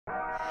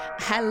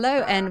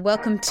Hello and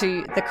welcome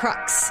to The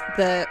Crux,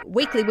 the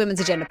weekly Women's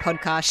Agenda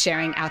podcast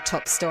sharing our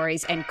top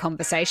stories and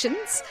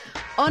conversations.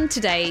 On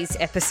today's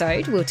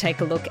episode, we'll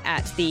take a look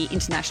at the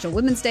International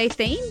Women's Day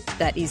theme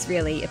that is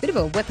really a bit of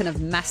a weapon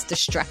of mass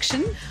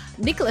destruction,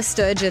 Nicola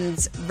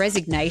Sturgeon's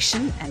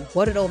resignation and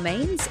what it all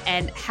means,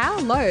 and how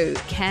low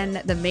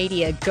can the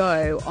media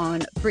go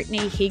on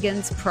Brittany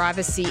Higgins'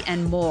 privacy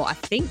and more. I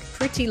think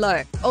pretty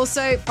low.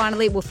 Also,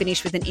 finally, we'll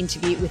finish with an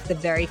interview with the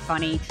very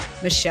funny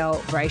Michelle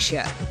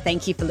Brasher.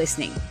 Thank you for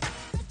listening.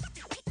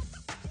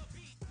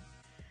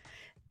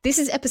 This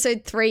is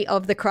episode 3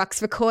 of The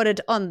Crux,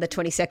 recorded on the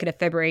 22nd of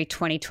February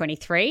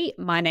 2023.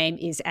 My name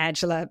is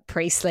Angela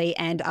Priestley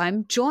and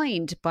I'm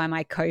joined by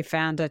my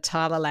co-founder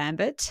Tyler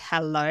Lambert.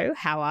 Hello,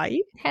 how are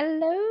you?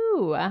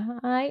 Hello,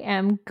 I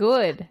am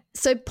good.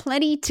 So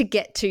plenty to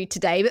get to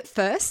today, but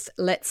first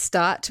let's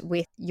start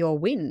with your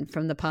win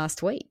from the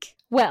past week.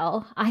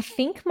 Well, I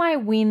think my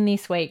win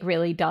this week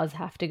really does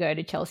have to go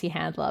to Chelsea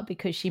Handler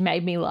because she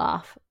made me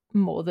laugh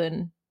more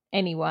than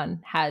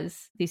anyone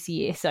has this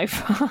year so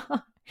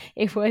far.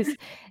 It was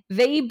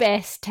the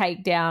best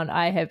takedown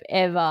I have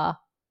ever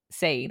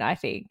seen, I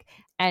think.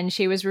 And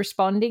she was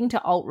responding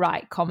to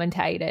alt-right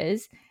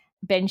commentators,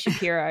 Ben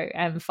Shapiro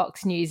and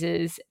Fox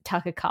News's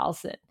Tucker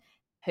Carlson,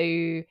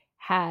 who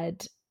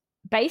had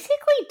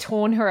basically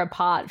torn her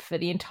apart for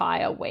the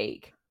entire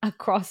week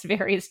across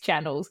various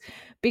channels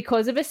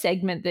because of a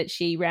segment that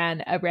she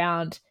ran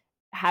around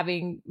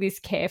having this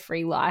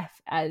carefree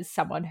life as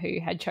someone who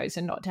had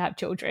chosen not to have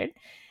children.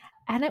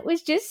 And it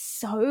was just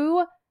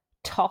so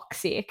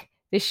toxic,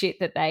 the shit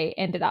that they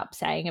ended up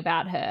saying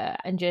about her,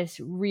 and just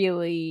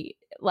really,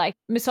 like,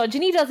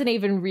 misogyny doesn't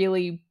even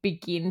really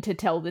begin to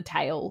tell the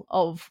tale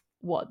of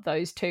what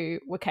those two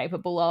were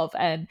capable of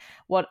and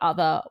what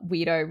other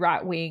weirdo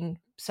right-wing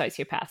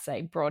sociopaths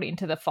they brought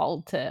into the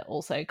fold to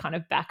also kind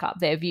of back up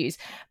their views.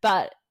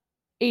 But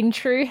in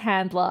true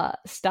Handler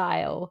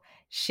style,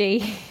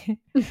 she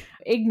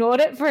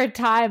ignored it for a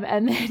time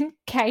and then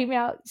came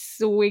out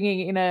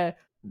swinging in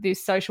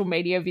this social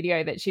media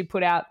video that she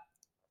put out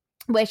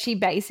where she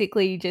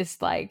basically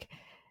just like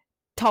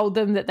told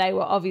them that they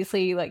were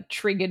obviously like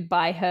triggered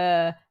by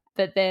her,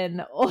 but then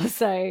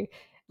also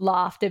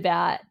laughed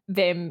about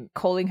them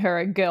calling her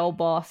a girl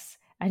boss.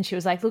 And she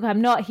was like, look,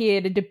 I'm not here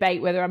to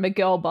debate whether I'm a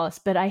girl boss,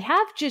 but I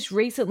have just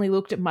recently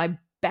looked at my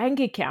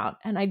bank account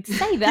and I'd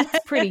say that's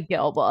pretty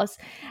girl boss.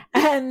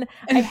 And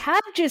I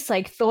have just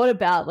like thought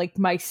about like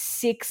my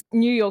 6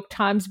 New York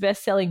Times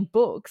best-selling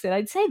books and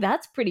I'd say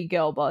that's pretty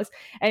girl boss.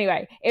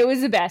 Anyway, it was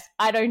the best.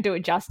 I don't do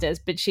it justice,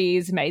 but she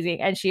is amazing.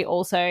 And she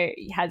also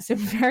had some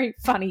very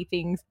funny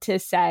things to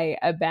say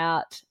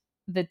about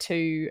the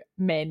two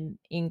men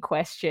in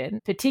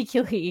question,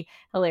 particularly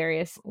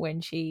hilarious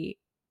when she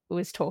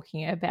was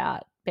talking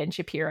about Ben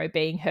Shapiro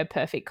being her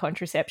perfect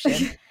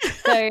contraception.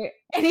 So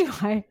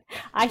anyway,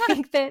 I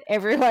think that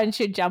everyone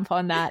should jump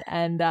on that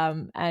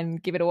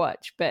and give it a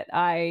watch. But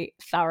I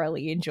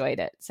thoroughly enjoyed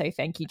it. So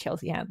thank you,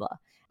 Chelsea Handler.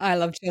 I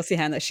love Chelsea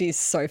Handler. She's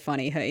so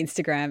funny. Her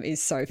Instagram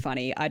is so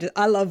funny.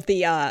 I love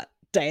the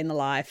day in the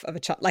life of a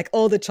child, like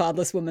all the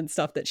childless woman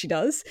stuff that she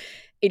does.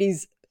 It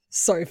is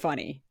so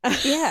funny.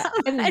 Yeah.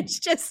 It's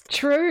just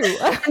true.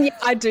 And yeah,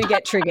 I do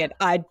get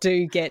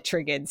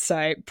triggered.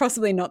 So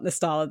possibly not the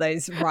style of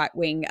those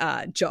right-wing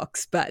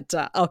jocks, but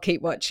I'll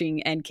keep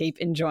watching and keep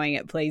enjoying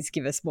it. Please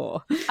give us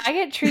more. I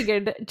get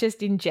triggered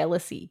just in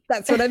jealousy.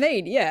 That's what I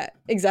mean. Yeah,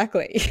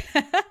 exactly.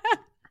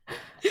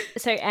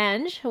 So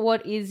Ange,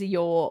 what is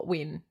your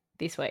win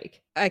this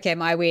week? Okay,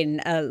 my win,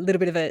 a little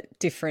bit of a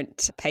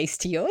different pace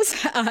to yours.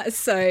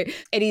 So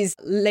it is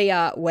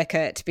Leah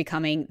Weckert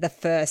becoming the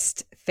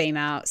first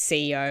female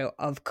CEO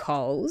of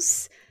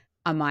Coles.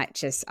 I might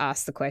just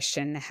ask the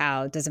question,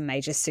 how does a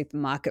major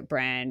supermarket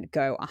brand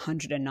go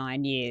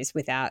 109 years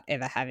without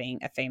ever having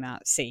a female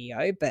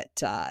CEO? But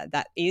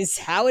that is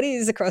how it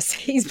is across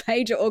these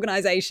major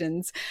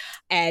organizations.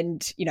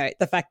 And, you know,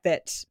 the fact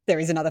that there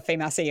is another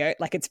female CEO,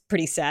 like, it's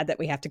pretty sad that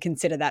we have to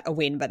consider that a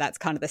win, but that's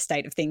kind of the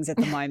state of things at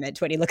the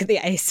moment when you look at the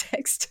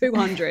ASX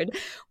 200,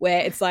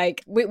 where it's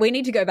like, we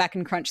need to go back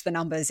and crunch the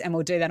numbers, and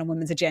we'll do that on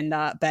Women's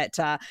Agenda. But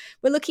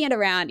we're looking at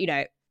around,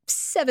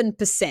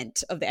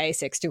 7% of the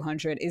ASX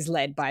 200 is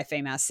led by a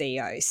female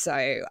CEO.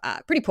 So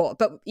pretty poor.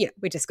 But,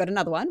 we just got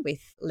another one with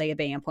Leah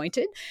being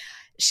appointed.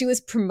 She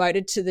was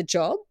promoted to the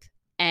job.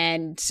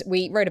 And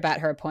we wrote about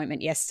her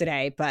appointment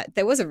yesterday, but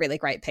there was a really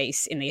great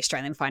piece in the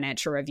Australian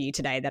Financial Review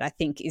today that I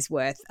think is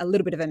worth a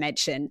little bit of a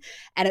mention.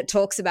 And it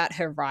talks about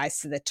her rise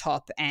to the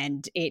top,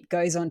 and it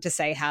goes on to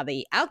say how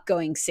the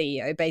outgoing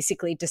CEO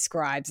basically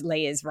describes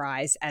Leah's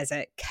rise as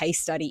a case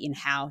study in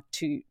how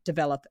to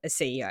develop a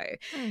CEO.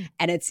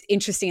 And it's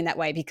interesting in that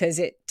way because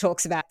it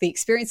talks about the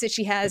experience that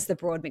she has, the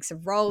broad mix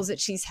of roles that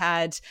she's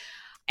had.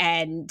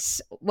 And,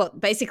 well,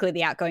 basically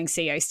the outgoing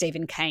CEO,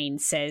 Stephen Kane,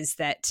 says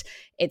that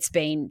it's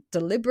been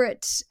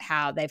deliberate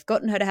how they've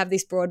gotten her to have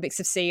this broad mix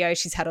of CEOs.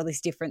 She's had all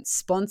these different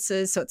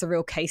sponsors. So it's a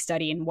real case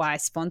study in why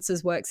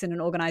sponsors works in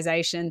an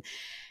organization.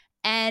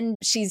 And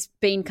she's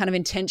been kind of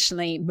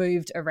intentionally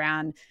moved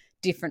around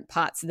different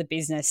parts of the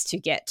business to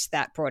get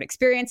that broad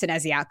experience. And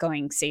as the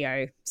outgoing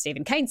CEO,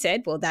 Stephen Kane,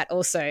 said, well, that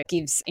also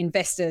gives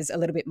investors a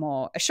little bit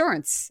more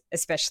assurance,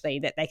 especially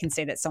that they can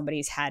see that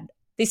somebody's had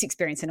this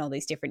experience in all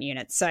these different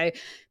units. So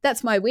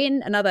that's my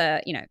win. Another,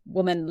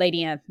 woman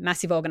leading a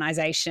massive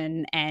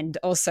organization, and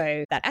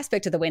also that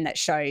aspect of the win that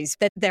shows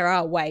that there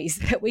are ways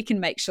that we can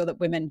make sure that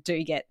women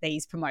do get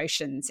these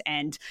promotions,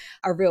 and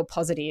a real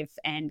positive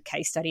and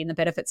case study in the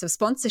benefits of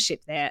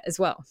sponsorship there as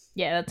well.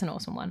 Yeah, that's an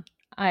awesome one.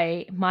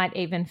 I might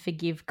even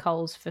forgive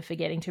Coles for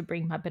forgetting to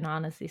bring my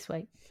bananas this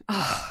week.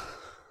 Oh,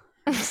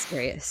 I'm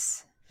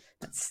serious.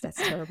 That's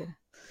terrible.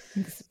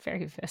 It's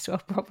very first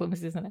world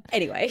problems, isn't it?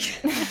 Anyway.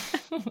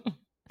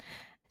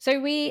 So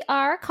we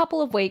are a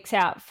couple of weeks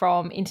out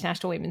from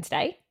International Women's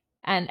Day.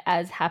 And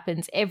as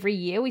happens every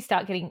year, we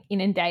start getting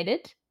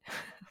inundated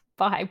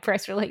by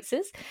press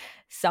releases.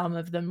 Some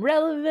of them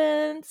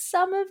relevant,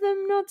 some of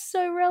them not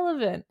so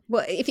relevant.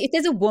 Well, if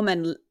there's a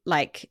woman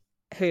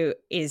who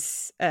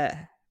is a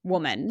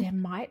woman. There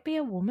might be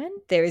a woman.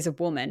 There is a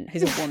woman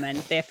who's a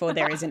woman. Therefore,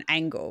 there is an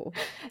angle.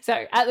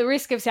 So at the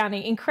risk of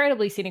sounding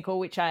incredibly cynical,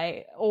 which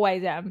I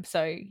always am,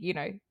 so,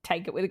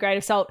 take it with a grain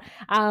of salt,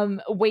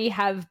 we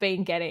have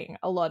been getting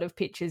a lot of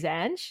pictures,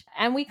 Ange,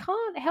 and we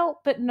can't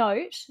help but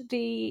note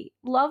the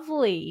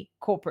lovely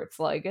corporate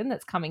slogan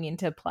that's coming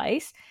into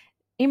place,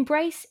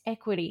 embrace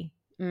equity.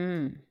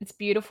 It's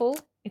beautiful.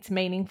 It's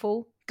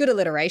meaningful. Good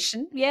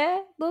alliteration. Yeah,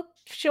 look,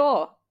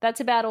 sure. That's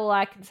about all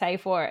I can say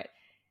for it.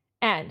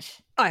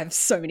 Ange. I have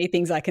so many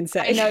things I can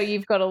say. I know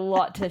you've got a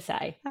lot to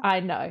say. I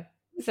know.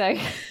 So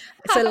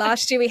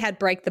last year we had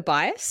Break the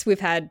Bias.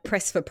 We've had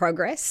Press for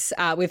Progress.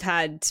 We've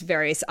had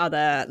various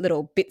other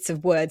little bits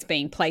of words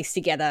being placed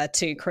together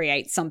to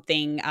create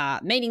something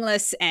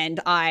meaningless,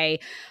 and I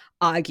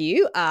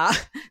argue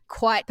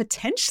quite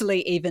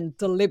potentially even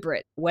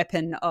deliberate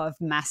weapon of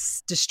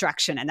mass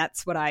destruction. And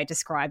that's what I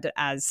described it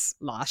as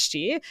last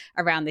year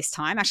around this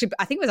time. Actually,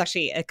 I think it was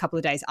actually a couple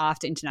of days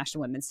after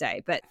International Women's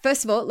Day. But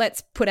first of all,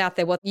 let's put out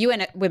there what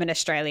UN Women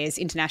Australia's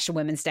International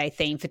Women's Day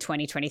theme for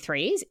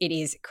 2023 is. It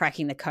is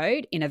Cracking the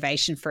Code,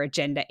 Innovation for a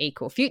Gender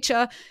Equal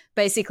Future.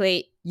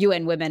 Basically,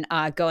 UN Women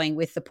are going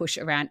with the push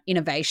around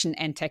innovation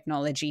and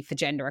technology for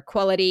gender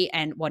equality,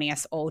 and wanting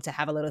us all to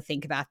have a little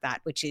think about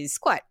that, which is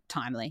quite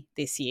timely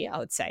this year, I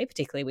would say,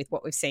 particularly with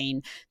what we've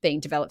seen being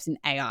developed in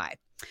AI.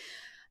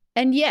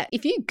 And yeah,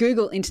 if you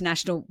Google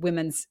International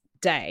Women's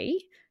Day,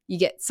 you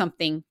get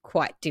something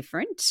quite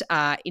different.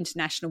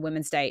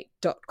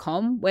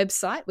 internationalwomensday.com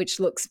website, which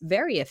looks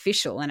very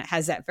official, and it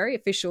has that very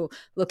official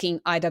looking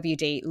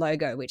IWD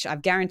logo, which I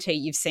guarantee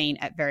you've seen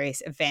at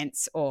various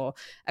events or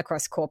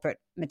across corporate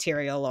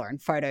material or in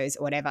photos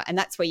or whatever. And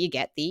that's where you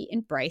get the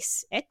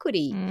embrace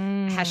equity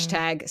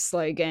hashtag,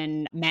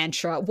 slogan,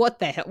 mantra. What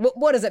the hell?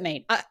 What does it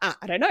mean? I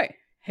don't know.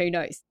 Who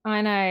knows?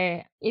 I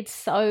know. It's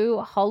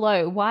so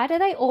hollow. Why do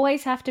they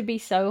always have to be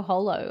so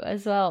hollow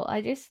as well?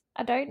 I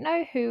don't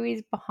know who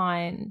is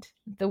behind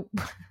the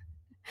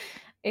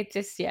it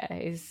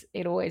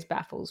always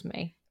baffles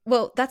me.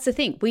 Well, that's the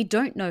thing. We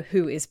don't know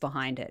who is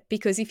behind it,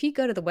 because if you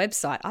go to the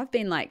website, I've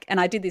been like, and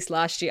I did this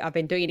last year, I've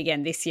been doing it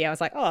again this year. I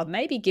was like, oh,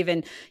 maybe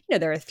given,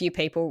 there are a few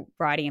people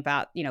writing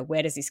about,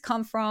 where does this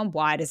come from?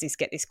 Why does this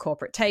get this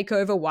corporate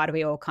takeover? Why do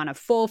we all kind of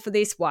fall for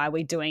this? Why are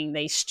we doing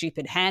these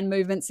stupid hand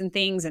movements and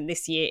things? And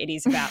this year it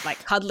is about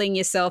like cuddling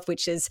yourself,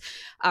 which is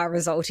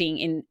resulting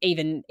in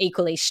even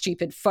equally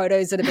stupid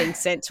photos that are being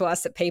sent to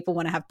us that people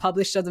want to have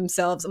published of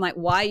themselves. I'm like,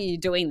 why are you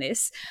doing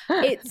this?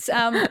 It's,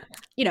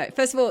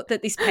 first of all,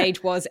 that this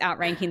page was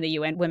outranking the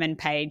UN Women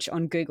page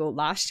on Google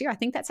last year. I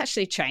think that's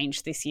actually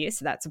changed this year,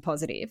 so that's a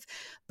positive.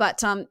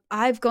 But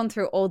I've gone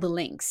through all the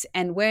links,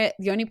 and where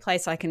the only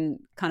place I can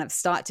kind of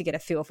start to get a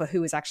feel for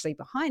who is actually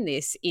behind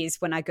this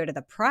is when I go to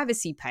the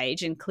privacy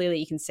page, and clearly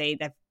you can see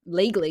they've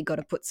legally got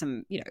to put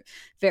some,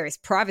 various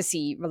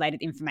privacy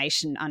related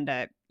information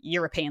under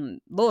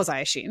European laws, I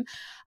assume.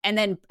 And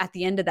then at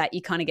the end of that,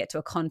 you kind of get to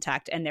a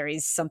contact, and there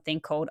is something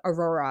called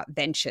Aurora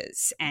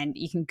Ventures. And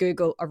you can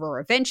Google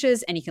Aurora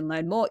Ventures and you can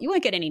learn more. You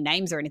won't get any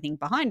names or anything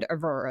behind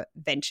Aurora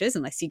Ventures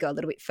unless you go a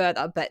little bit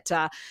further, but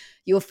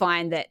you'll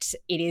find that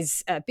it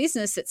is a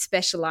business that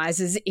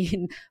specializes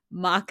in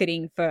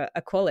marketing for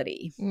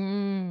equality.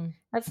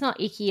 That's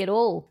not icky at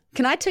all.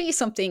 Can I tell you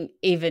something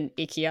even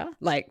ickier?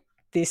 Like,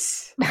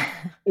 this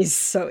is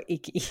so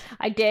icky.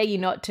 I dare you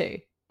not to.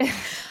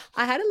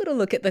 I had a little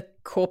look at the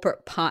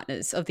corporate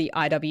partners of the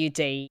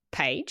IWD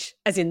page,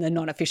 as in the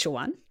non-official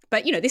one.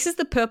 But, this is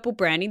the purple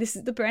branding. This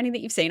is the branding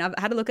that you've seen. I've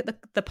had a look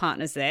at the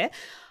partners there.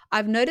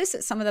 I've noticed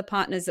that some of the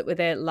partners that were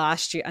there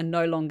last year are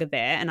no longer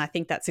there. And I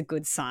think that's a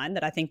good sign,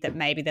 that I think that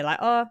maybe they're like,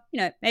 oh,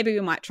 maybe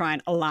we might try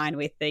and align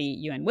with the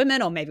UN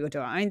Women, or maybe we'll do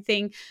our own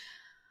thing.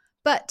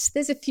 But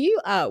there's a few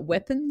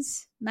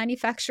weapons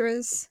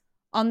manufacturers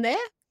on there.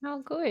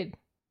 Oh, good.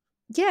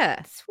 Yeah.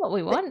 That's what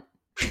we want.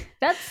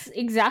 That's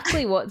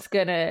exactly what's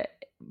going to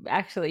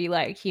actually,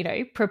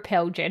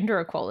 propel gender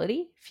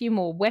equality. A few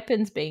more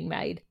weapons being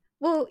made.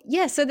 Well,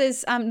 yeah, so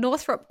there's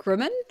Northrop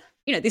Grumman,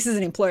 this is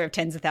an employer of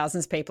tens of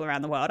thousands of people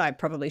around the world. I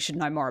probably should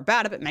know more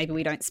about it, but maybe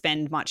we don't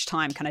spend much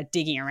time kind of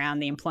digging around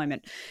the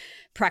employment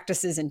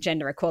practices and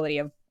gender equality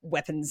of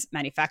weapons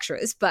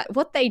manufacturers. But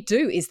what they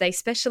do is they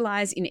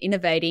specialize in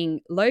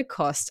innovating low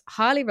cost,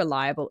 highly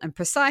reliable and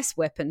precise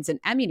weapons and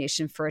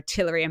ammunition for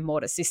artillery and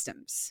mortar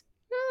systems.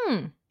 Hmm.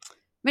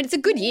 I mean, it's a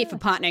good year for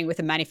partnering with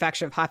a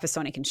manufacturer of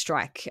hypersonic and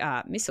strike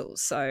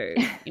missiles. So,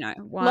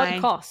 why? Low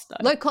cost,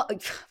 though. Low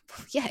cost.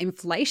 Yeah,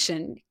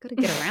 inflation. Got to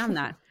get around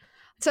that.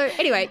 So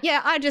anyway,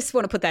 yeah, I just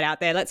want to put that out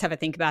there. Let's have a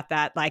think about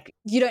that. Like,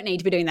 you don't need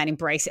to be doing that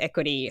embrace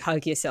equity,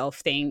 hug yourself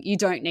thing. You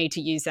don't need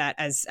to use that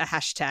as a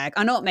hashtag.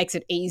 I know it makes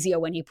it easier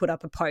when you put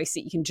up a post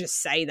that you can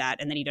just say that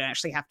and then you don't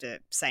actually have to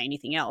say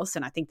anything else.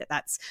 And I think that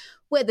that's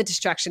where the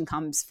distraction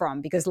comes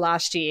from, because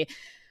last year,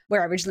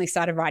 where I originally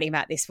started writing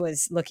about this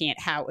was looking at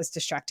how it was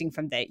distracting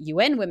from the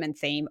UN Women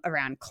theme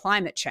around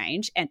climate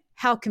change, and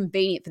how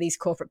convenient for these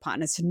corporate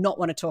partners to not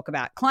want to talk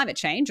about climate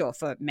change, or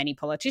for many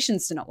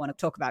politicians to not want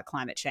to talk about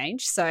climate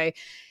change. So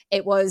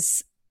it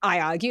was, I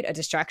argued, a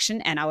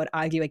distraction, and I would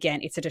argue again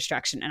it's a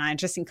distraction. And I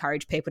just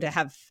encourage people to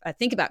have a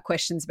think about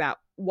questions about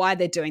why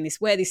they're doing this,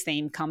 where this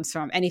theme comes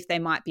from, and if they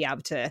might be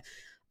able to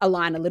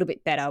align a little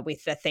bit better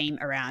with the theme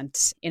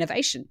around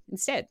innovation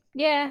instead.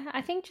 Yeah,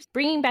 I think just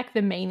bringing back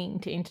the meaning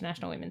to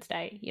International Women's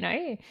Day,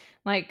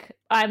 like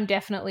I'm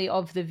definitely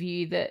of the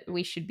view that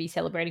we should be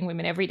celebrating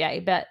women every day,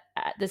 but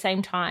at the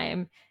same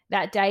time,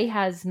 that day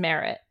has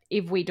merit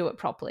if we do it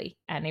properly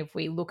and if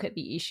we look at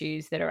the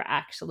issues that are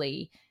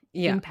actually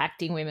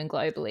impacting women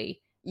globally.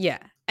 Yeah.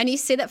 And you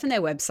see that from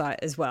their website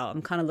as well.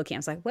 I'm kind of looking, I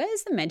was like,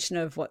 where's the mention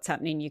of what's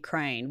happening in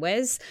Ukraine?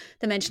 Where's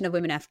the mention of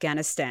women in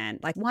Afghanistan?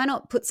 Like, why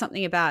not put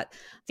something about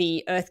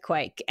the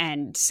earthquake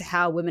and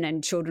how women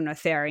and children are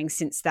faring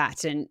since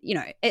that? And,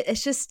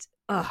 it's just,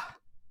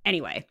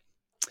 anyway.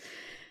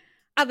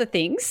 Other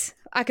things,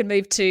 I could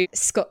move to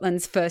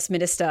Scotland's First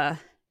Minister,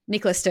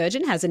 Nicola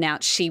Sturgeon, has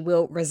announced she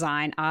will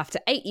resign after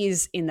 8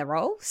 years in the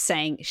role,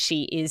 saying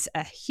she is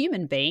a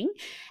human being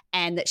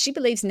and that she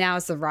believes now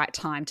is the right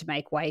time to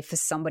make way for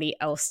somebody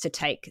else to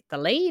take the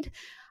lead.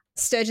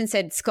 Sturgeon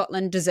said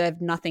Scotland deserved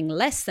nothing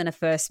less than a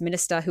First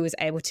Minister who was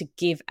able to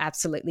give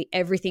absolutely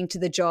everything to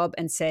the job,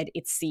 and said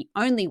it's the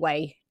only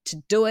way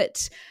to do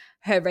it.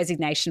 Her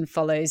resignation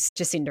follows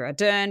Jacinda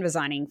Ardern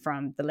resigning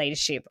from the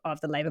leadership of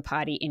the Labor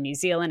Party in New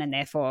Zealand and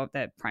therefore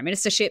the Prime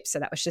Ministership. So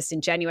that was just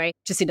in January.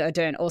 Jacinda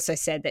Ardern also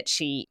said that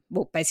she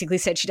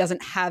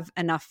doesn't have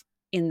enough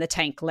in the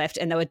tank left.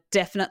 And there were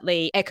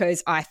definitely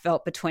echoes I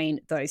felt between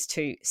those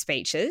two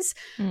speeches.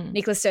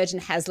 Nicola Sturgeon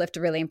has left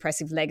a really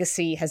impressive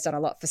legacy, has done a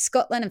lot for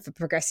Scotland and for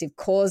progressive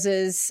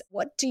causes.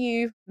 What do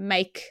you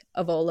make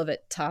of all of it,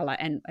 Tala,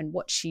 and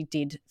what she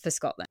did for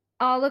Scotland?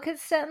 Oh, look,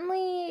 it's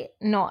certainly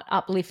not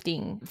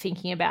uplifting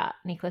thinking about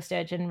Nicola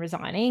Sturgeon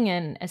resigning,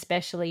 and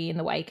especially in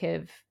the wake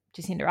of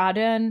Jacinda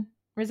Ardern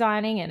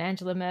resigning and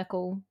Angela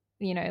Merkel,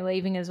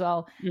 leaving as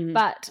well.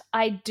 But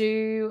I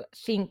do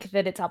think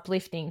that it's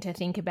uplifting to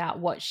think about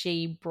what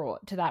she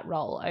brought to that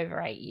role over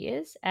 8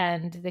 years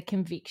and the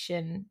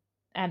conviction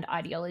and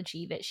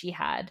ideology that she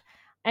had.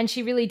 And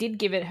she really did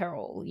give it her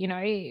all,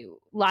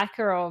 like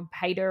her or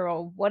hate her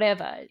or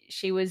whatever.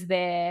 She was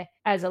there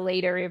as a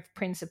leader of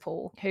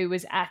principle who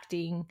was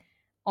acting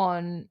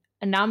on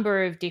a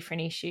number of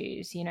different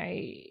issues,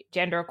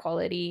 gender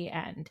equality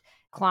and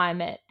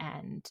climate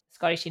and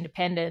Scottish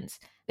independence.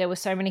 There were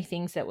so many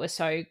things that were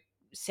so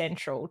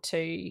central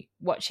to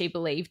what she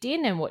believed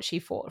in and what she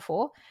fought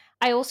for.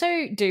 I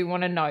also do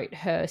want to note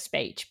her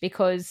speech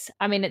because,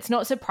 it's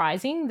not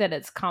surprising that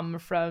it's come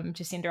from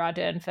Jacinda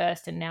Ardern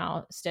first and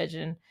now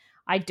Sturgeon.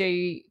 I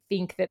do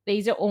think that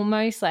these are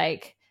almost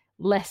like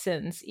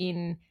lessons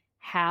in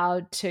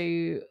how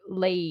to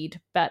lead,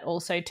 but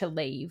also to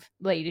leave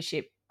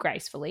leadership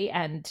gracefully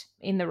and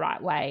in the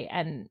right way.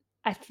 And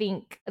I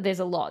think there's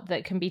a lot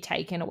that can be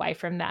taken away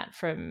from that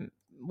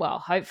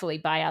hopefully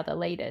by other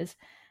leaders.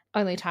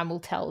 Only time will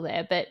tell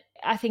there. But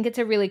I think it's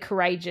a really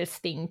courageous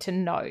thing to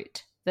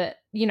note that,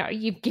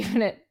 you've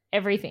given it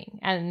everything,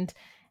 and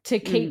to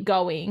keep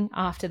going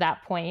after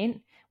that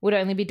point would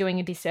only be doing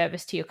a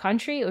disservice to your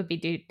country. It would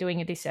be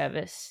doing a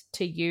disservice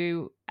to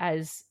you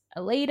as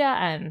a leader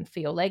and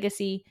for your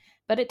legacy.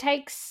 But it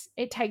takes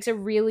a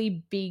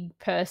really big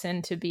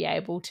person to be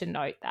able to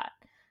note that.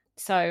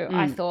 So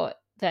I thought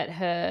that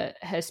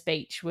her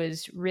speech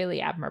was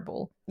really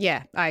admirable.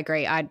 Yeah, I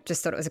agree. I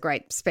just thought it was a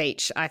great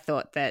speech. I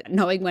thought that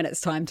knowing when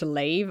it's time to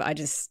leave, I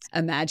just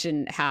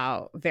imagine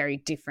how very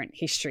different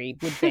history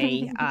would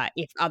be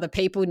if other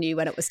people knew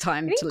when it was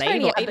time to leave.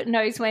 Tony Abbott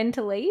knows when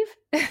to leave.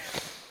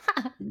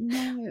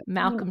 No.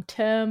 Malcolm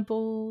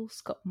Turnbull,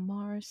 Scott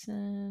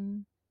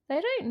Morrison.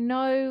 They don't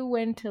know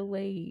when to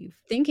leave.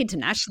 Think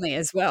internationally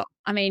as well.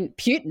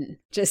 Putin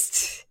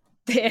just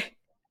there.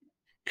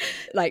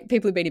 Like,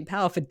 people have been in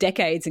power for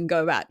decades and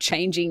go about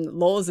changing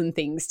laws and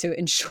things to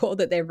ensure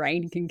that their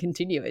reign can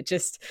continue. It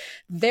just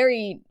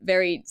very,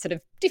 very sort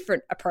of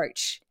different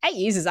approach. 8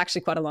 years is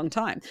actually quite a long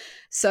time.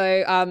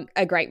 So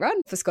a great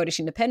run for Scottish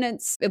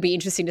independence. It'll be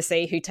interesting to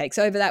see who takes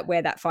over that,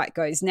 where that fight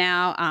goes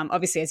now.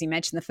 Obviously, as you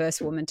mentioned, the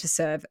first woman to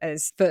serve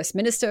as First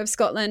Minister of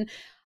Scotland.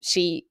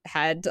 She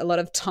had a lot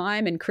of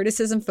time and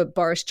criticism for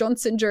Boris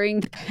Johnson during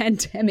the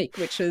pandemic,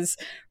 which was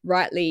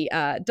rightly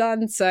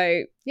done.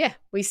 So, yeah,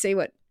 we see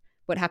what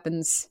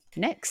happens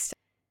next.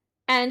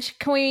 And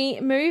can we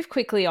move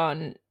quickly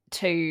on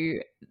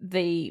to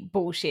the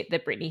bullshit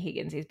that Brittany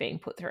Higgins is being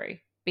put through?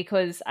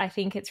 Because I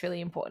think it's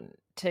really important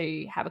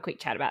to have a quick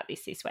chat about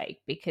this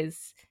week,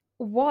 because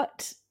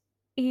what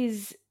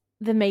is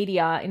the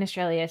media in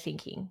Australia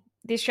thinking?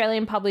 The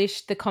Australian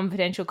published the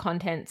confidential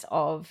contents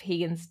of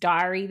Higgins'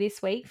 diary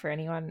this week, for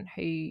anyone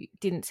who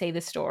didn't see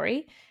the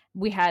story.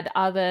 We had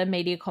other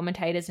media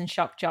commentators and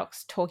shock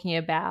jocks talking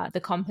about the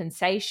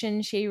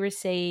compensation she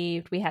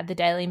received. We had the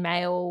Daily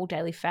Mail,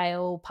 Daily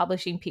Fail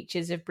publishing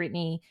pictures of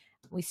Brittany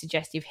with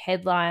suggestive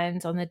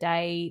headlines on the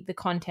day the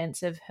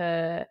contents of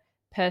her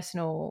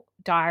personal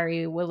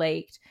diary were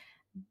leaked.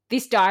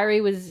 This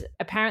diary was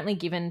apparently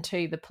given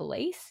to the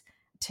police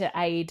to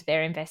aid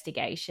their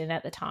investigation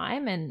at the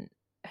time, and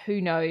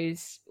who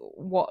knows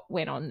what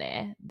went on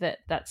there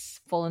that's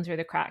fallen through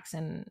the cracks.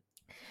 And,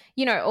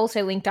 you know,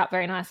 also linked up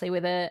very nicely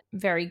with a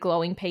very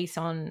glowing piece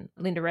on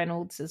Linda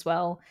Reynolds as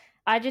well.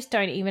 I just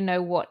don't even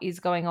know what is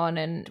going on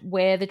and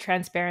where the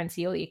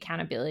transparency or the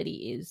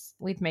accountability is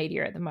with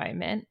media at the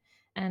moment.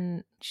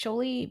 And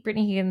surely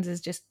Brittany Higgins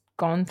has just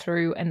gone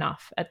through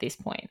enough at this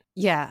point.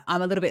 Yeah,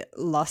 I'm a little bit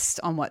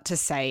lost on what to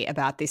say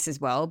about this as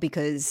well,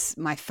 because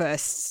my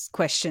first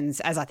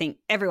questions, as I think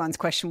everyone's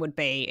question would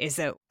be, is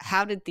that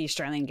how did the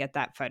Australian get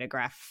that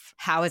photograph?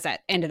 How has that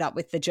ended up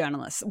with the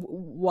journalists?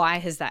 Why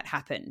has that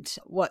happened?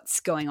 What's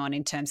going on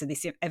in terms of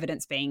this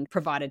evidence being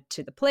provided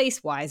to the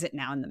police? Why is it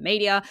now in the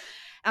media?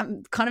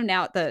 Kind of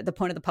now at the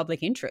point of the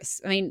public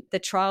interest. I mean, the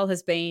trial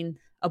has been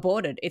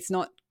aborted. It's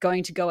not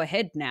going to go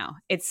ahead now.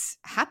 It's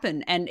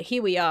happened. And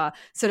here we are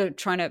sort of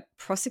trying to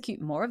prosecute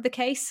more of the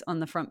case on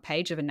the front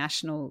page of a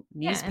national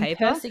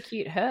newspaper. And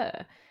persecute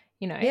her.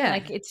 You know,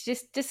 like, it's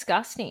just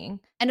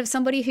disgusting. And of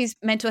somebody whose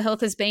mental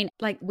health has been,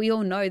 like, we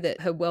all know that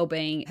her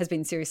well-being has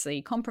been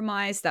seriously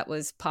compromised. That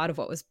was part of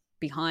what was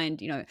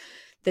behind, you know,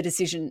 the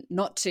decision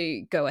not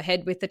to go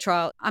ahead with the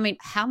trial. I mean,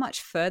 how much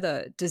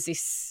further does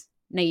this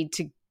need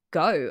to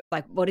go?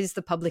 Like, what is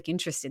the public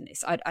interest in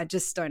this? I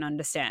just don't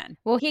understand.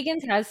 Well,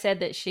 Higgins has said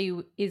that she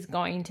is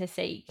going to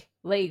seek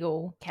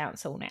legal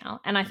counsel now,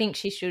 and I think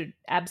she should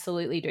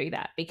absolutely do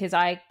that, because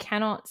I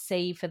cannot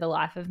see for the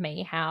life of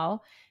me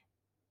how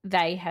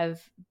they have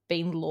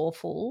been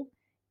lawful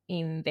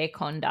in their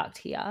conduct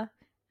here,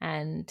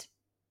 and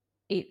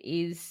it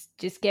is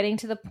just getting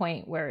to the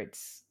point where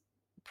it's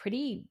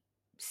pretty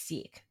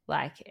sick.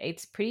 Like,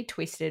 it's pretty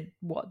twisted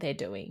what they're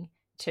doing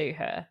to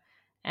her,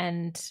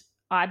 and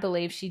I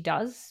believe she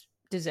does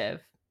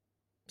deserve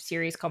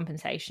serious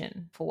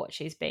compensation for what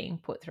she's being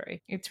put through.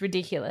 It's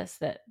ridiculous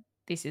that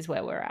this is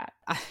where we're at.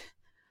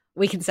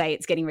 We can say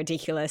it's getting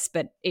ridiculous,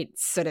 but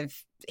it's sort of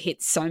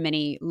hit so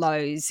many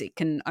lows. It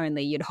can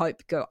only, you'd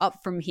hope, go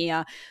up from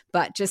here.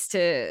 But just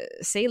to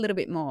see a little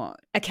bit more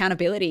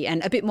accountability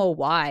and a bit more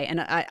why. And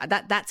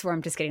that's where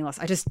I'm just getting lost.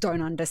 I just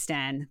don't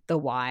understand the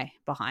why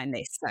behind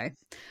this. So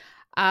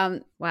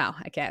wow.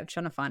 Okay. I'm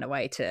trying to find a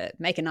way to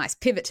make a nice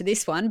pivot to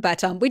this one,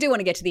 but we do want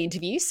to get to the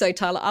interview. So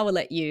Tyler, I will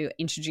let you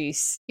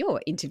introduce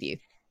your interview.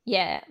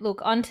 Yeah,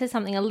 look, on to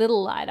something a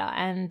little lighter.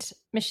 And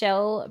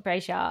Michelle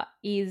Brazier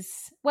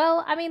is,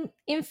 well, I mean,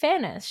 in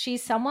fairness,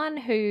 she's someone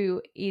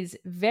who is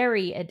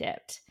very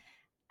adept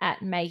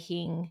at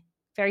making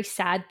very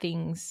sad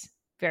things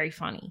very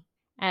funny.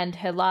 And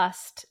her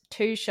last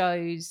 2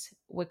 shows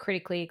were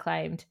critically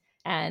acclaimed.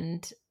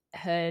 And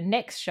her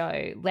next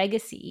show,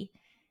 Legacy,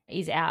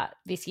 is out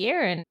this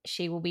year, and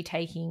she will be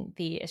taking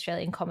the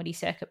Australian comedy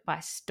circuit by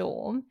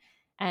storm.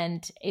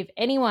 And if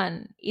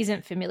anyone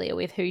isn't familiar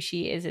with who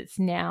she is, it's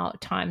now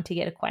time to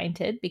get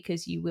acquainted,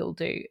 because you will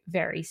do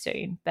very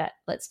soon. But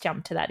let's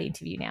jump to that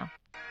interview now.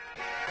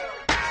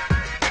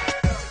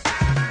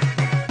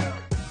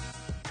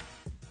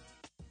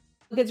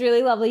 Look, it's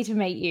really lovely to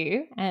meet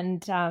you,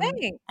 and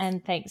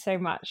thanks so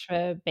much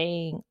for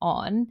being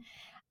on.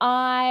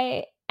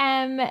 I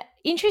am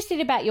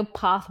interested about your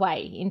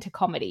pathway into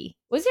comedy.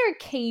 Was there a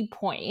key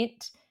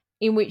point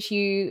in which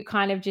you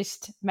kind of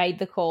just made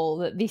the call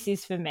that this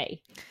is for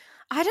me?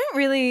 I don't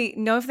really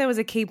know if there was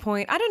a key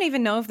point. I don't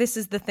even know if this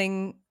is the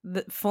thing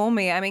that for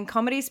me. I mean,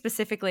 comedy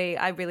specifically,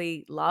 I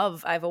really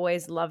love. I've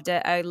always loved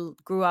it. I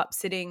grew up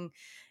sitting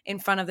in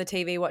front of the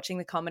TV watching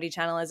the Comedy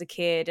Channel as a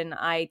kid, and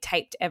I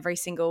taped every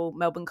single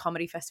Melbourne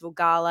Comedy Festival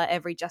gala,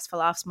 every Just for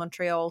Laughs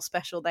Montreal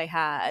special they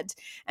had,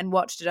 and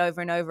watched it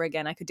over and over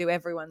again. I could do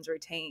everyone's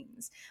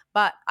routines.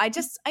 But I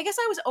guess I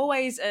was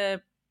always going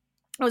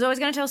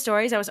to tell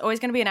stories. I was always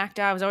going to be an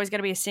actor. I was always going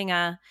to be a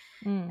singer.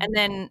 And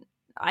then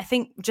I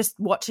think just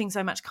watching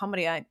so much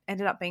comedy, I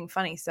ended up being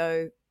funny.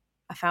 So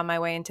I found my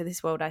way into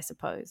this world, I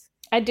suppose.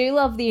 I do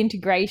love the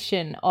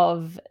integration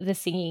of the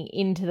singing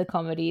into the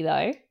comedy,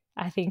 though.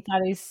 I think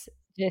that is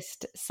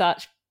just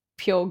such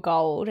pure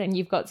gold, and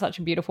you've got such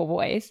a beautiful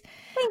voice.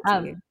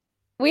 Thank you.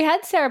 We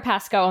had Sarah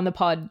Pascoe on the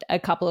pod a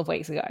couple of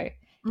weeks ago,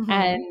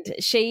 and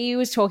she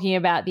was talking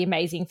about the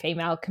amazing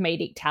female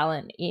comedic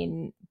talent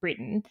in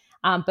Britain,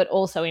 but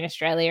also in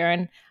Australia.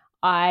 And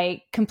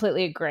I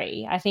completely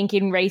agree. I think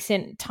in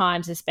recent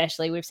times,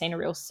 especially, we've seen a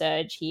real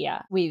surge here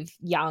with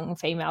young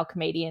female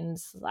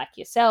comedians like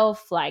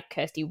yourself, like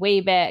Kirsty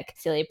Webeck,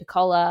 Celia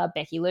Piccola,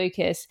 Becky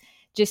Lucas,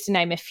 just to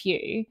name a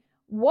few.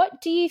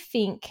 What do you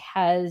think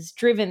has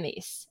driven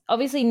this?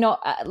 Obviously not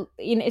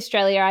in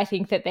Australia. I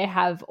think that there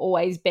have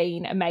always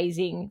been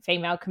amazing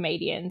female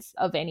comedians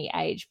of any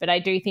age, but I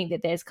do think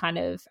that there's kind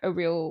of a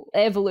real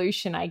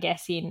evolution, I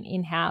guess,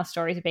 in how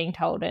stories are being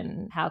told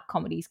and how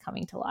comedy is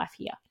coming to life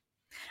here.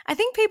 I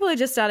think people are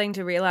just starting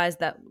to realize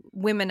that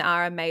women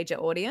are a major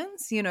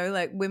audience,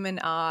 like women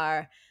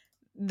are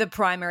the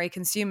primary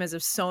consumers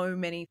of so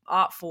many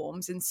art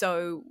forms, and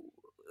so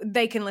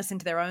they can listen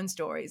to their own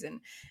stories. And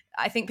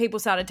I think people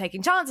started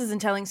taking chances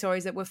and telling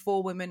stories that were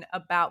for women,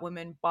 about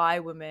women, by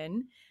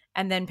women,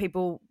 and then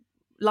people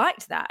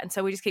liked that, and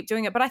so we just keep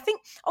doing it. But I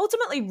think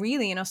ultimately,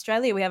 really, in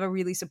Australia, we have a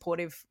really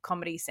supportive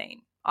comedy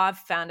scene. I've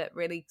found it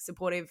really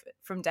supportive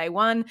from day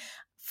one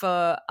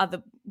for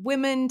other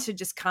women to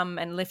just come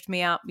and lift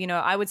me up.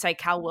 I would say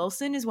Cal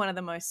Wilson is one of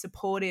the most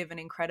supportive and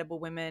incredible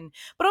women,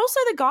 but also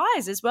the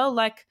guys as well.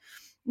 Like,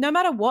 no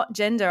matter what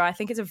gender, I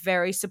think it's a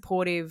very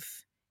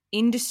supportive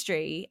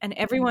industry, and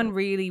everyone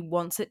really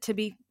wants it to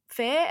be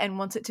fair and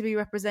wants it to be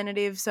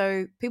representative.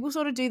 So people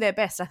sort of do their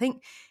best. I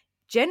think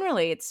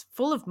generally it's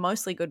full of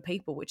mostly good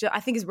people, which I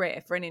think is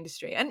rare for an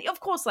industry. And of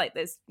course, like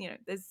there's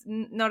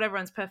not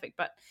everyone's perfect,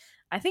 but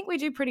I think we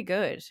do pretty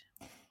good.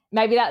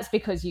 Maybe that's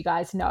because you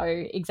guys know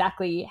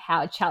exactly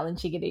how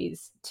challenging it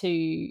is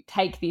to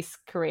take this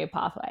career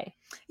pathway.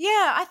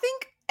 Yeah, I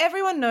think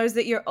everyone knows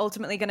that you're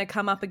ultimately going to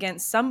come up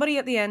against somebody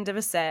at the end of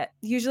a set,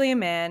 usually a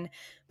man,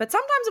 but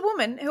sometimes a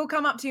woman who'll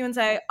come up to you and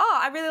say, "Oh,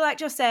 I really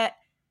liked your set.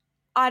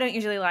 I don't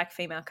usually like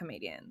female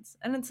comedians."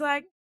 And it's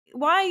like,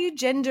 why are you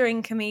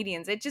gendering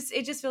comedians? It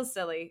just feels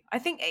silly. I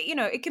think,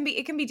 it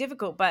can be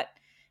difficult, but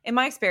in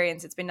my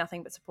experience, it's been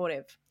nothing but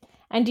supportive.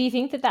 And do you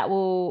think that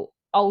will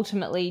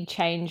ultimately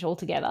change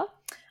altogether?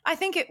 I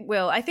think it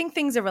will. I think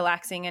things are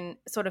relaxing and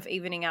sort of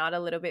evening out a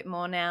little bit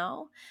more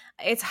now.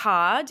 It's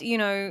hard.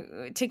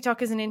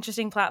 TikTok is an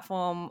interesting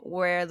platform.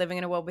 We're living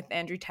in a world with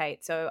Andrew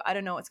Tate, so I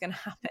don't know what's going to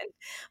happen.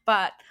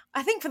 But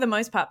I think for the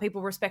most part,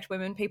 people respect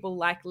women. People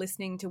like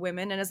listening to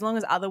women. And as long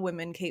as other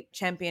women keep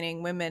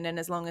championing women and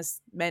as long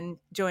as men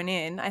join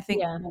in, I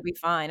think we'll be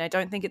fine. I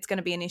don't think it's going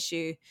to be an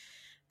issue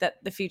that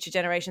the future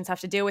generations have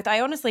to deal with. I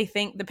honestly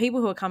think the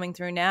people who are coming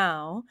through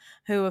now,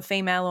 who are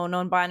female or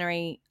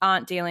non-binary,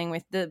 aren't dealing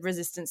with the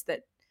resistance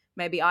that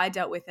maybe I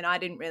dealt with, and I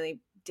didn't really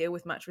deal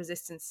with much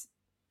resistance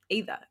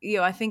either.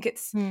 I think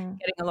it's getting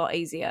a lot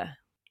easier.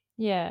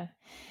 Yeah.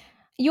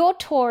 Your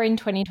tour in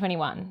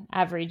 2021,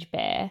 Average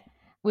Bear,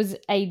 was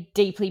a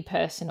deeply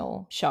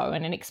personal show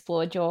and it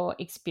explored your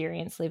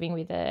experience living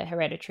with a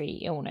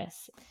hereditary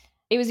illness.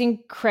 It was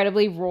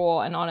incredibly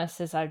raw and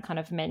honest, as I kind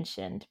of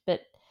mentioned,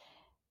 but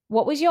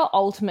what was your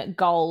ultimate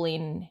goal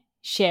in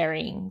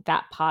sharing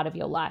that part of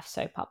your life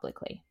so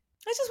publicly?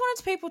 I just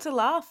wanted people to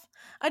laugh.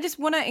 I just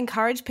want to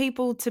encourage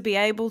people to be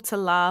able to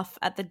laugh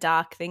at the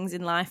dark things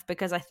in life,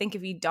 because I think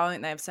if you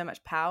don't, they have so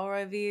much power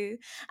over you.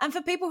 And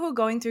for people who are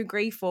going through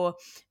grief, or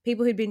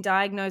people who've been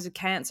diagnosed with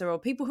cancer, or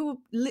people who are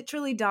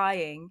literally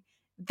dying,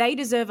 they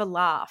deserve a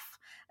laugh.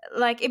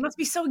 Like, it must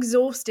be so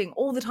exhausting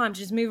all the time to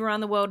just move around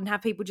the world and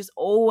have people just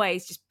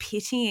always just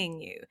pitying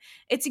you.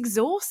 It's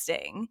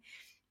exhausting.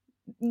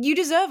 You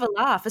deserve a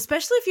laugh,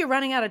 especially if you're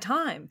running out of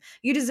time.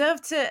 You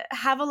deserve to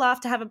have a laugh,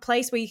 to have a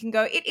place where you can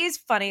go, it is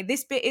funny,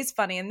 this bit is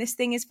funny, and this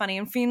thing is funny,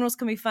 and funerals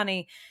can be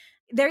funny.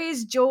 There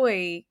is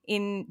joy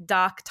in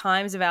dark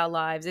times of our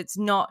lives. It's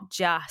not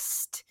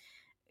just,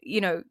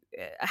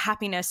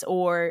 happiness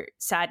or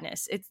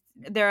sadness.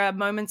 There are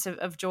moments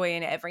of joy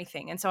in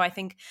everything. And so I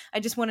think I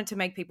just wanted to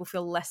make people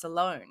feel less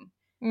alone.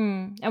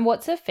 And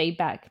what's the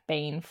feedback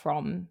been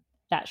from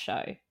that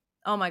show?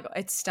 Oh my God,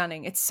 it's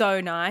stunning. It's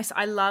so nice.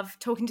 I love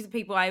talking to the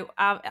people.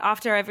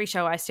 After every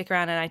show, I stick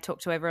around and I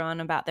talk to everyone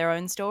about their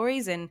own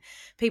stories, and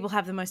people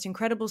have the most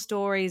incredible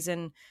stories,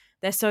 and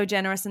they're so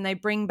generous, and they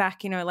bring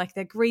back, like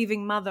their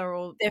grieving mother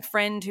or their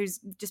friend who's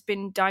just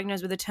been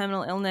diagnosed with a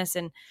terminal illness.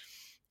 And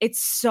it's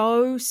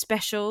so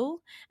special.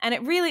 And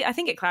it really, I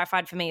think it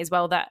clarified for me as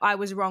well that I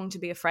was wrong to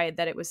be afraid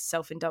that it was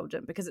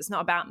self-indulgent, because it's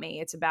not about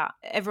me. It's about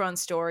everyone's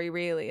story,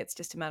 really. It's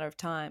just a matter of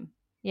time.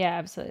 Yeah,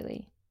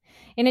 absolutely.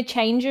 In a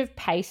change of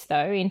pace,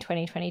 though, in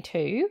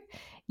 2022,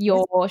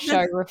 your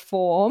show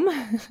Reform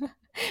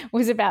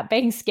was about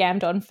being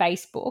scammed on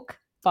Facebook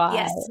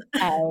by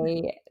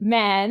a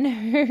man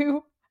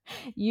who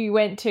you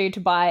went to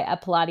buy a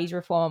Pilates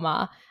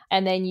reformer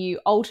and then you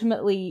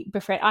ultimately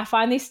befriend. I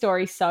find this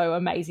story so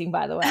amazing,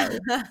 by the way,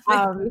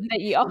 that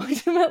you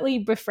ultimately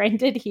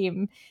befriended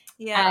him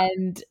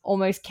and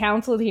almost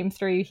counseled him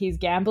through his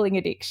gambling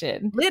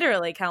addiction.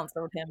 Literally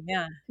counseled him,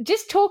 yeah.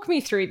 Just talk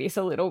me through this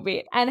a little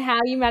bit and how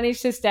you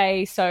managed to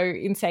stay so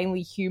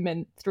insanely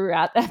human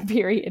throughout that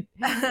period.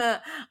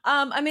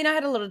 I mean, I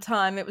had a lot of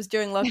time. It was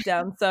during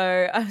lockdown,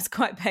 so I was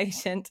quite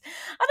patient.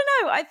 I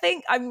don't know. I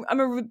think I'm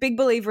a big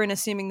believer in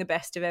assuming the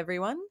best of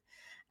everyone.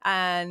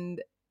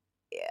 And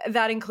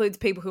that includes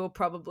people who are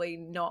probably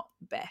not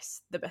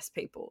the best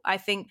people. I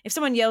think if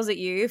someone yells at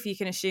you, if you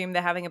can assume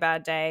they're having a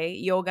bad day,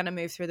 you're going to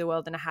move through the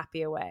world in a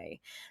happier way.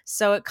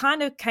 So it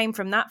kind of came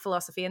from that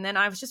philosophy. And then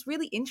I was just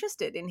really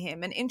interested in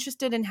him and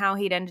interested in how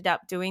he'd ended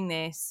up doing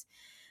this,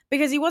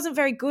 because he wasn't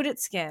very good at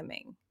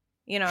scamming.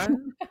 You know,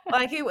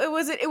 like it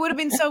would have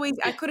been so easy.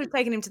 I could have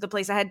taken him to the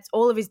police. I had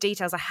all of his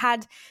details. I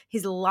had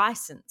his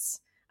license.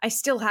 I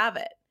still have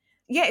it.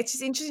 Yeah, it's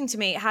just interesting to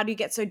me. How do you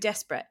get so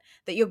desperate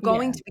that you're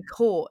going to be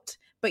caught,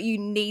 but you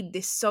need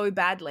this so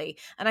badly?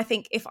 And I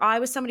think if I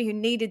was somebody who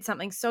needed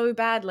something so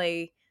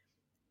badly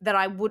that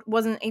I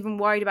wasn't even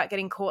worried about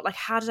getting caught, like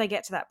how did I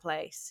get to that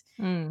place?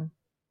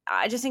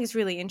 I just think it's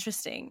really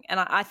interesting. And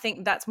I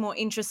think that's more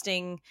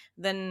interesting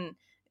than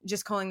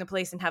just calling the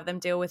police and have them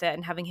deal with it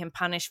and having him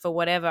punished for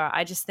whatever.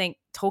 I just think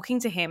talking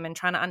to him and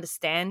trying to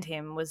understand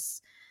him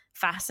was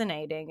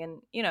fascinating.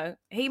 And, you know,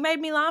 he made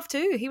me laugh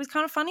too. He was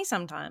kind of funny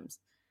sometimes.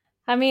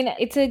 I mean,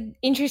 it's an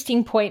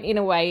interesting point in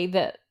a way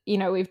that, you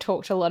know, we've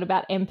talked a lot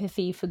about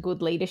empathy for good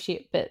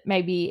leadership, but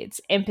maybe it's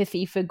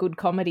empathy for good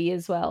comedy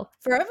as well.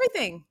 For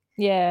everything.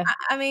 Yeah.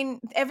 I mean,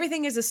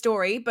 everything is a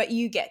story, but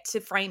you get to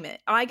frame it.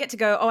 I get to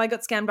go, oh, I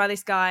got scammed by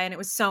this guy and it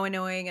was so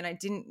annoying and I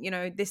didn't, you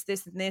know, this,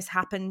 and this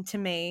happened to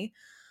me.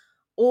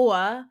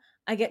 Or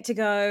I get to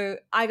go,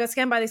 I got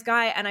scammed by this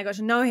guy and I got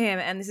to know him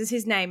and this is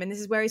his name and this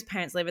is where his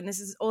parents live and this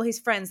is all his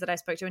friends that I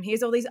spoke to and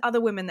here's all these other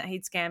women that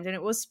he'd scammed and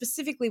it was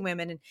specifically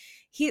women and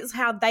here's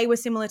how they were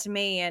similar to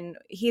me and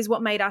here's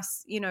what made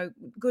us, you know,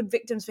 good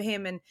victims for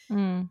him.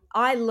 And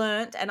I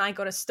learned and I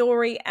got a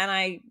story and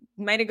I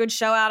made a good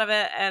show out of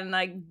it and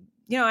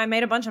I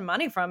made a bunch of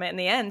money from it in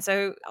the end.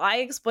 So I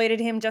exploited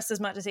him just as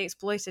much as he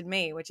exploited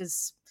me, which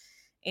is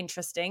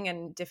interesting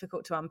and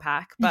difficult to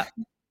unpack, but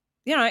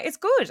you know, it's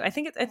good. I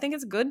think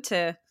it's good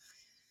to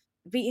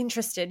be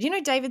interested. You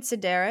know, David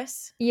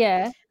Sedaris?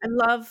 Yeah. I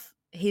love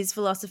his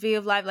philosophy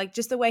of life, like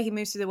just the way he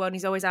moves through the world. And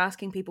he's always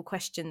asking people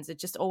questions and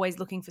just always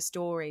looking for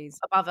stories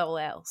above all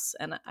else.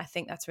 And I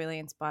think that's really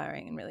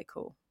inspiring and really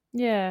cool.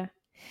 Yeah.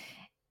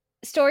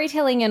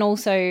 Storytelling and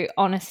also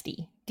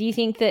honesty. Do you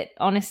think that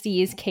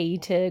honesty is key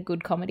to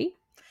good comedy?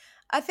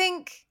 I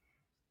think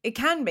it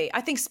can be. I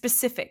think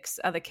specifics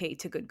are the key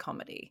to good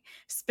comedy.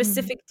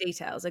 Specific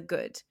details are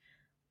good.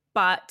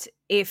 But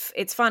if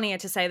it's funnier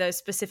to say those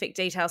specific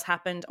details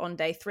happened on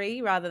day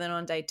 3 rather than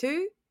on day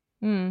 2,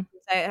 say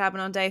it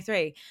happened on day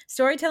 3.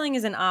 Storytelling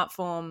is an art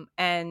form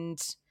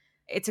and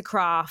it's a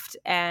craft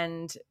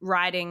and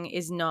writing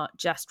is not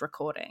just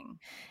recording.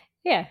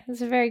 Yeah,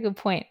 that's a very good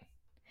point.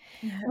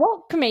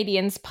 What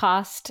comedians,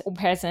 past or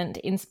present,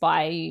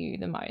 inspire you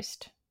the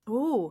most?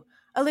 Ooh,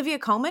 Olivia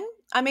Colman.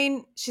 I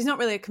mean, she's not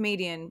really a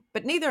comedian,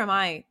 but neither am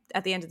I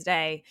at the end of the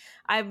day.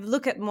 I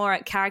look at more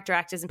at character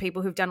actors and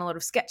people who've done a lot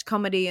of sketch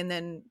comedy and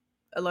then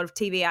a lot of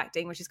TV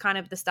acting, which is kind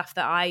of the stuff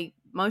that I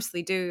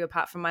mostly do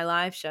apart from my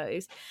live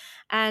shows.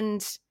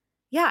 And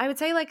yeah, I would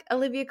say like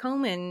Olivia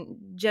Colman,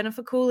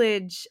 Jennifer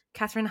Coolidge,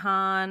 Catherine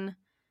Hahn.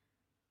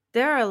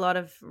 There are a lot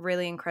of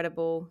really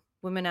incredible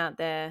women out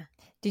there.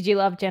 Did you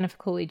love Jennifer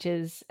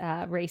Coolidge's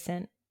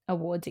recent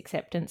awards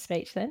acceptance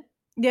speech then?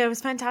 Yeah, it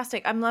was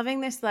fantastic. I'm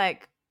loving this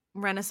like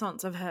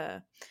renaissance of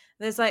her.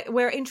 There's like,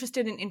 we're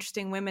interested in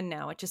interesting women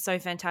now, which is so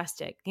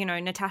fantastic. You know,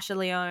 Natasha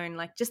Lyonne,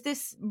 like just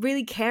this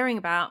really caring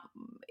about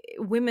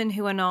women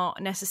who are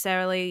not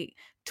necessarily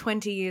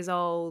 20 years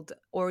old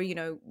or, you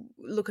know,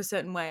 look a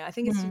certain way. I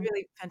think it's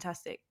really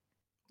fantastic.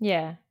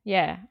 Yeah,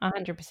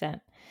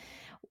 100%.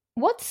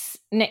 What's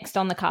next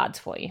on the cards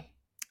for you?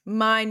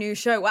 My new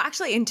show. Well,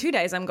 actually, in 2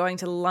 days, I'm going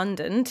to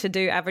London to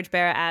do Average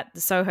Bearer at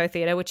the Soho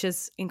Theatre, which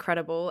is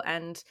incredible.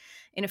 And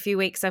in a few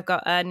weeks, I've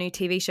got a new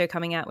TV show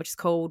coming out, which is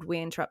called We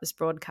Interrupt This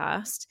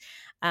Broadcast,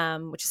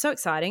 which is so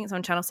exciting. It's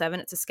on Channel 7.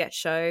 It's a sketch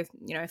show,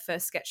 you know,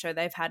 first sketch show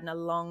they've had in a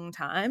long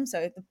time.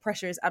 So the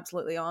pressure is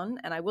absolutely on.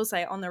 And I will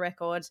say on the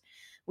record,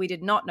 we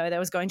did not know there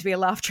was going to be a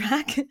laugh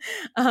track.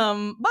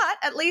 But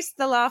at least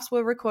the laughs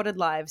were recorded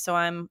live. So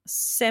I'm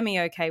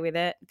semi-okay with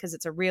it because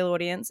it's a real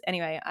audience.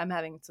 Anyway, I'm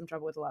having some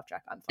trouble with the laugh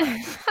track. I'm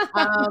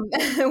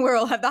fine. We're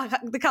all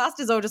the cast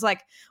is all just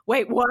like,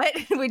 wait, what?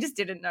 We just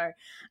didn't know.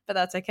 But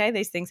that's okay.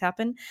 These things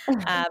happen.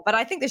 But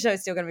I think the show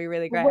is still going to be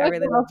really great. I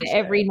really love it.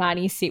 Every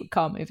 90s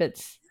sitcom if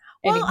it's...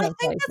 Well, I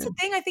think that's the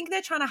thing. I think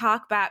they're trying to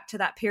hark back to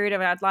that period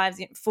of our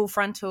lives, full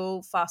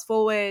frontal, fast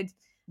forward,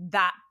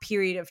 that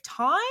period of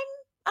time.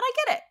 And I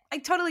get it. I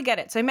totally get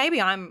it. So maybe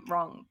I'm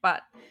wrong,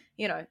 but,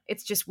 you know,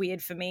 it's just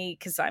weird for me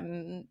because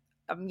I'm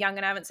young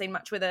and I haven't seen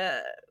much with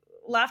a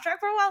laugh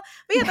track for a while.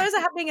 But yeah, those are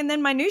happening. And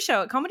then my new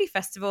show at Comedy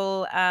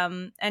Festival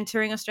and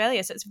touring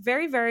Australia. So it's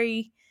very,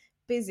 very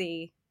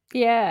busy.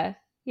 Yeah.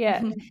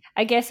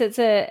 I guess it's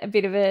a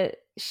bit of a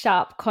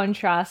sharp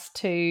contrast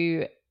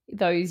to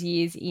those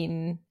years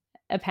in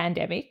a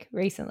pandemic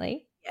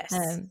recently. Yes.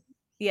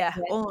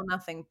 All or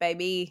nothing,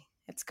 baby.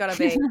 It's got to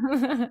be.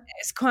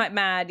 It's quite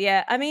mad.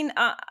 Yeah. I mean,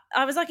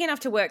 I was lucky enough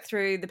to work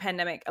through the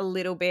pandemic a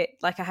little bit.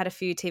 Like I had a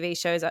few TV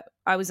shows.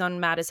 I was on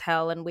Mad as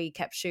Hell, and we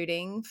kept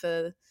shooting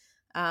for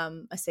a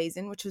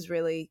season, which was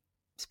really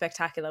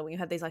spectacular. We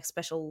had these like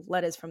special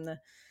letters from the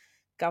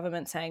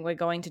government saying we're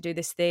going to do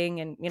this thing,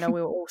 and we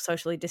were all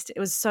socially distant. It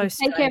was so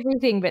strange. Take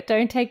everything, but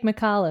don't take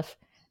McAuliffe.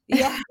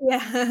 Yeah.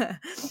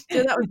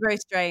 So that was very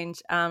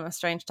strange, a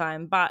strange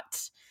time.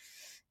 But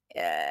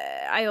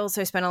I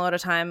also spent a lot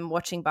of time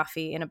watching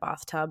Buffy in a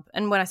bathtub.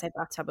 And when I say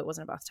bathtub, it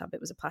wasn't a bathtub.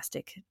 It was a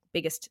plastic,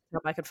 biggest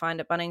tub I could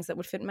find at Bunnings that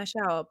would fit in my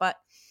shower. But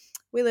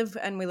we live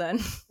and we learn.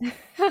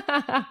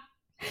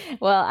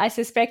 Well, I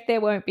suspect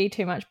there won't be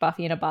too much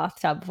Buffy in a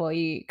bathtub for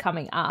you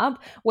coming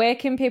up. Where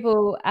can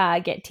people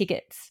get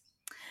tickets?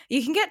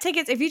 You can get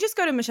tickets if you just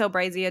go to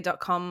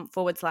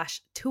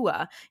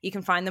michellebrazier.com/tour. You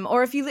can find them.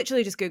 Or if you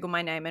literally just Google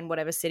my name and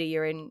whatever city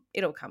you're in,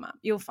 it'll come up.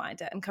 You'll find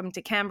it. I'm coming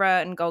to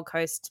Canberra and Gold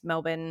Coast,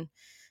 Melbourne,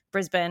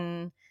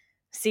 Brisbane,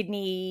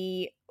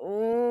 Sydney,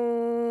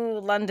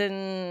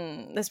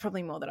 London. There's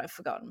probably more that I've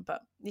forgotten,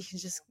 but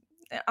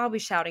I'll be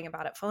shouting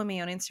about it. Follow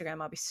me on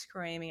Instagram. I'll be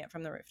screaming it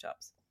from the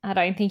rooftops. I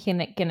don't think you're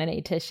going to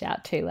need to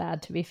shout too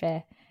loud, to be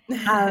fair.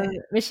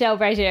 Michelle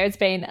Brazier, it's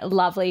been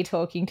lovely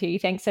talking to you.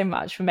 Thanks so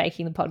much for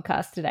making the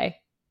podcast today.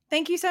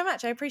 Thank you so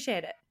much. I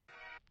appreciate it.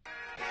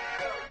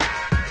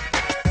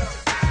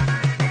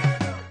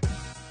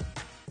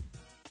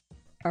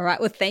 All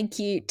right. Well, thank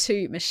you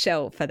to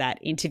Michelle for that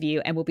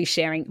interview, and we'll be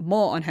sharing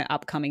more on her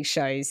upcoming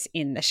shows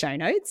in the show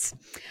notes.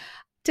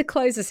 To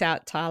close us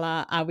out,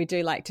 Tyler, we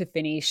do like to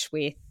finish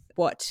with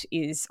what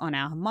is on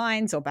our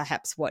minds, or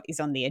perhaps what is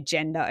on the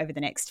agenda over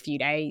the next few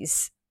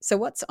days. So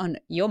what's on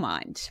your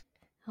mind?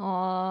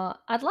 Oh,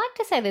 I'd like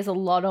to say there's a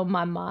lot on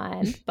my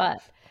mind, but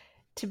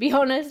to be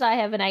honest, I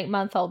have an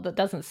 8-month-old that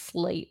doesn't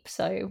sleep,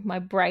 so my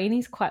brain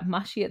is quite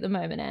mushy at the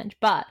moment, Ange.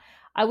 But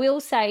I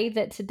will say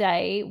that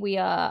today we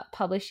are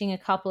publishing a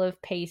couple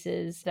of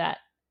pieces that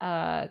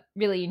are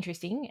really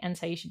interesting, and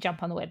so you should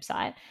jump on the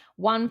website.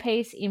 One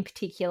piece in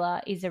particular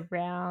is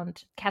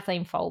around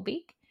Kathleen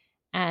Folbig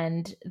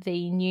and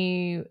the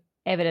new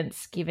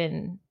evidence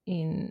given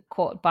in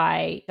court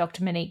by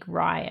Dr. Monique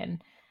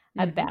Ryan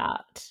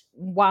about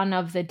one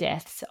of the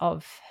deaths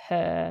of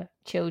her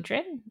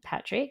children,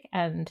 Patrick,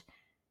 and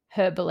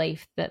her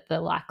belief that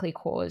the likely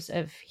cause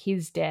of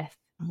his death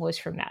was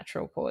from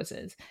natural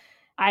causes.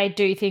 I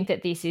do think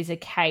that this is a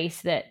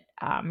case that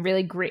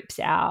really grips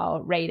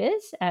our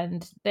readers,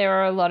 and there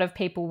are a lot of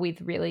people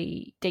with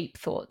really deep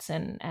thoughts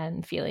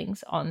and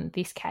feelings on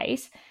this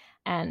case,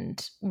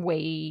 and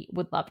we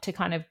would love to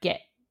kind of get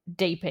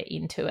deeper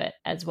into it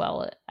as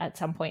well at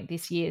some point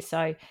this year.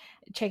 So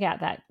check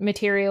out that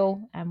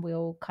material, and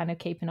we'll kind of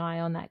keep an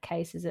eye on that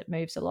case as it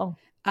moves along.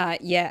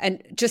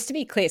 And just to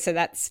be clear, so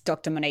that's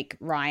Dr. Monique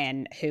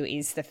Ryan, who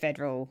is the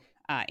federal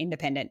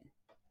independent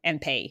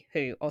MP,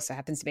 who also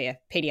happens to be a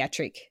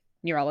pediatric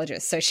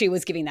neurologist. So she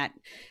was giving that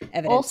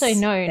evidence. Also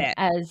known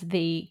as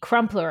the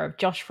crumpler of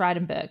Josh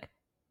Frydenberg.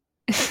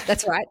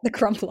 That's right, the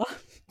crumpler.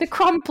 The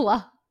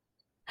crumpler.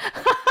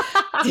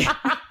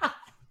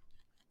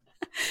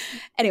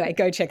 Anyway,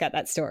 go check out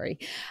that story.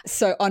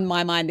 So on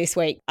my mind this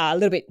week, a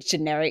little bit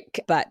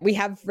generic, but we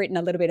have written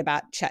a little bit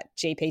about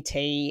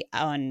ChatGPT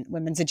on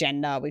Women's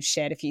Agenda. We've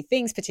shared a few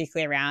things,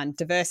 particularly around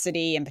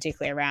diversity and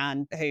particularly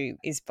around who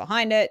is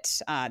behind it,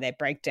 their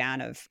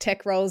breakdown of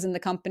tech roles in the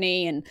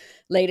company and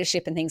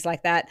leadership and things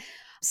like that.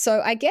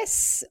 So I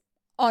guess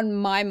on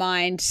my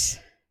mind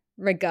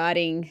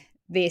regarding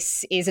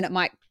this is, and it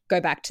might go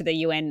back to the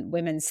UN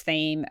Women's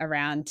theme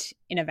around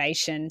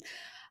innovation,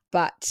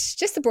 but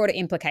just the broader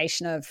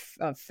implication of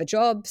for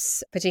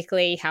jobs,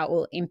 particularly how it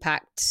will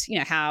impact,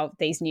 how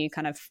these new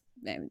kind of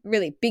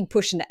really big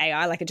push into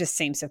AI, like it just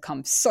seems to have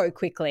come so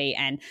quickly,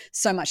 and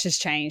so much has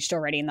changed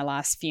already in the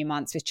last few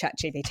months with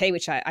ChatGPT,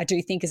 which I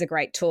do think is a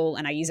great tool,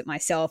 and I use it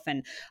myself,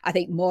 and I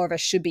think more of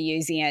us should be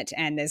using it,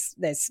 and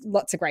there's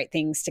lots of great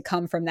things to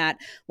come from that.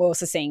 We're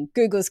also seeing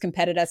Google's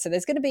competitor, so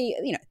there's going to be,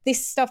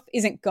 this stuff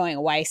isn't going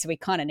away, so we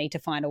kind of need to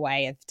find a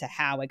way to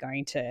how we're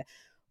going to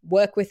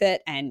work with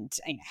it, and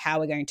how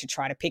we're going to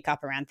try to pick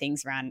up around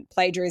things around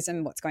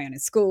plagiarism, what's going on in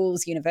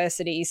schools,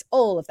 universities,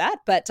 all of that.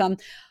 But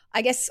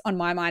I guess on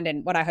my mind,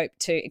 and what I hope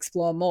to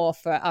explore more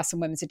for us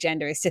on Women's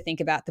Agenda, is to think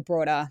about the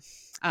broader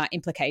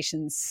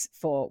implications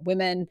for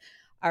women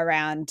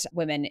around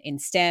women in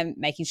STEM,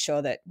 making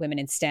sure that women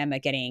in STEM are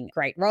getting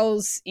great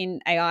roles in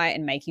AI,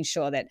 and making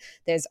sure that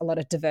there's a lot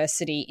of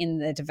diversity in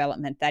the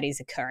development that is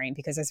occurring.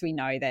 Because as we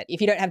know, that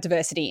if you don't have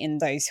diversity in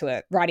those who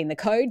are writing the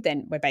code,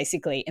 then we're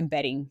basically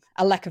embedding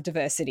a lack of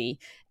diversity,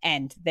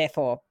 and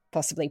therefore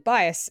possibly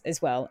bias as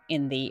well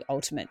in the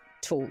ultimate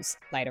tools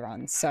later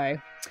on. So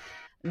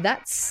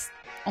that's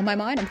on my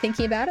mind. I'm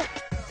thinking about it.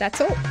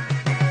 That's all.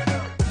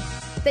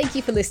 Thank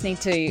you for listening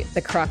to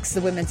The Crux,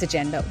 the Women's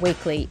Agenda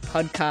weekly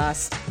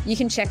podcast. You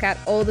can check out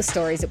all the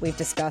stories that we've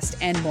discussed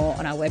and more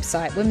on our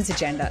website,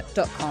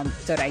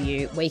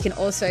 womensagenda.com.au, where you can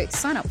also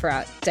sign up for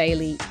our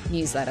daily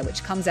newsletter,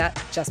 which comes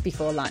out just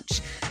before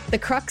lunch. The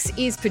Crux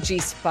is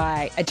produced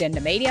by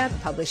Agenda Media, the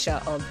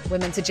publisher of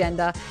Women's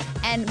Agenda,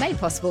 and made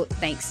possible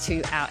thanks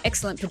to our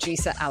excellent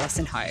producer,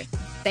 Alison Ho.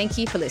 Thank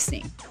you for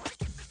listening.